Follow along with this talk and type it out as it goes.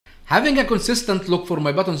Having a consistent look for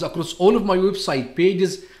my buttons across all of my website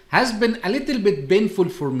pages has been a little bit painful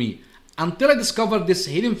for me until I discovered this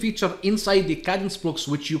hidden feature inside the Kadence Blocks,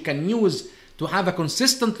 which you can use to have a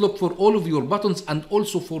consistent look for all of your buttons and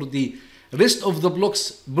also for the rest of the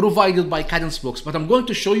blocks provided by Kadence Blocks. But I'm going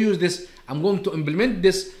to show you this. I'm going to implement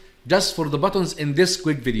this just for the buttons in this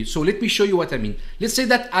quick video. So let me show you what I mean. Let's say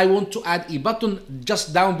that I want to add a button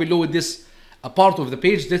just down below this part of the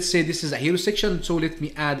page. Let's say this is a hero section. So let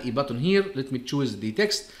me add a button here. Let me choose the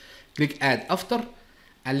text, click add after,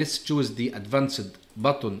 and let's choose the advanced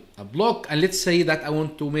button block. And let's say that I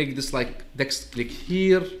want to make this like text, click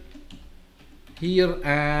here,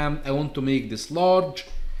 and I want to make this large.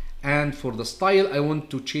 And for the style, I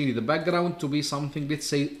want to change the background to be something, let's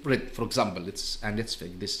say red, for example. Let's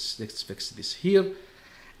fix this here.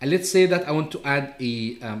 And let's say that I want to add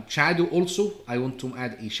a shadow also. I want to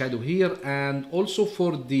add a shadow here, and also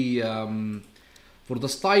for the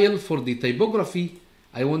style, for the typography,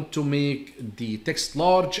 I want to make the text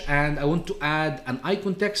large, and I want to add an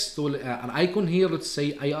icon text, so an icon here. Let's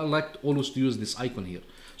say I like always to use this icon here.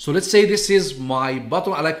 So let's say this is my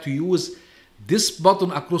button. I like to use this button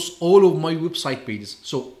across all of my website pages.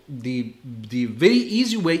 So the very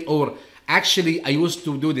easy way, or actually I used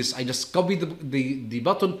to do this, I just copy the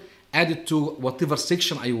button, add it to whatever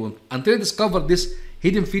section I want, until I discovered this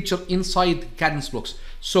hidden feature inside Kadence Blocks.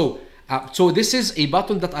 So this is a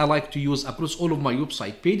button that I like to use across all of my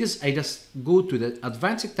website pages. I just go to the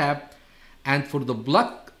advanced tab, and for the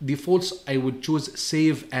block defaults, I would choose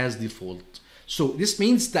save as default. So this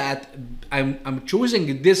means that I'm choosing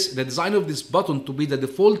the design of this button to be the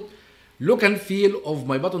default look and feel of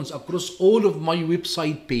my buttons across all of my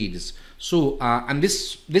website pages. So and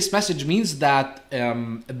this message means that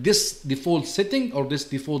this default setting or this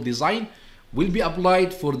default design will be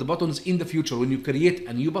applied for the buttons in the future. When you create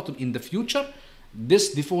a new button in the future,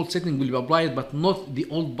 this default setting will be applied, but not the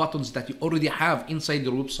old buttons that you already have inside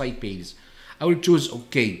your website pages. I will choose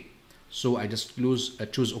OK. So I just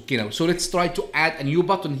choose OK now. So let's try to add a new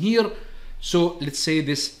button here. So let's say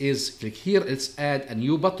this is, click here, let's add a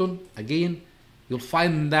new button. Again, you'll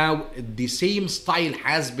find now the same style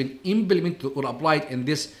has been implemented or applied in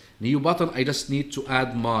this new button. I just need to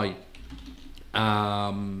add my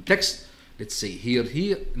text. Let's say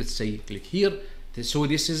here, let's say click here. So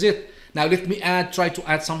this is it. Now let me try to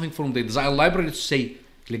add something from the design library. Let's say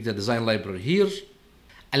click the design library here,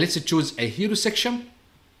 and let's choose a hero section.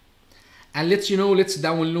 And let's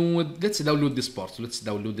download this part. So let's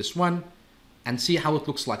download this one and see how it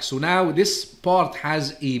looks like. So now this part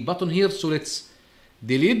has a button here. So let's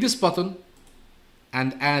delete this button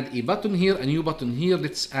and add a button here, a new button here.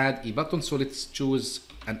 Let's add a button. So let's choose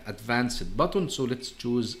an advanced button. So let's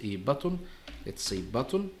choose a button. Let's say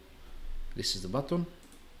button. This is the button.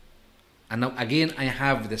 And now again, I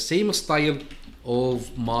have the same style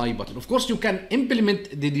of my button. Of course, you can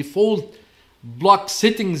implement the default block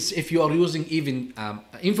settings if you are using even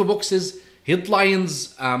info boxes,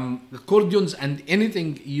 headlines, accordions, and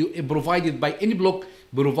anything provided by any block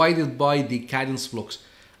provided by the Kadence Blocks.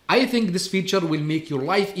 I think this feature will make your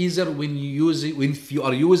life easier when you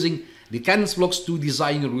are using the Kadence Blocks to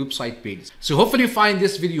design your website pages. So hopefully you find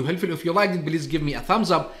this video helpful. If you liked it, please give me a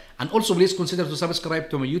thumbs up, and also please consider to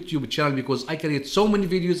subscribe to my YouTube channel, because I create so many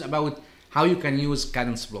videos about how you can use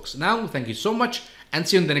Kadence Blocks. Now, thank you so much, and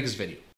see you in the next video.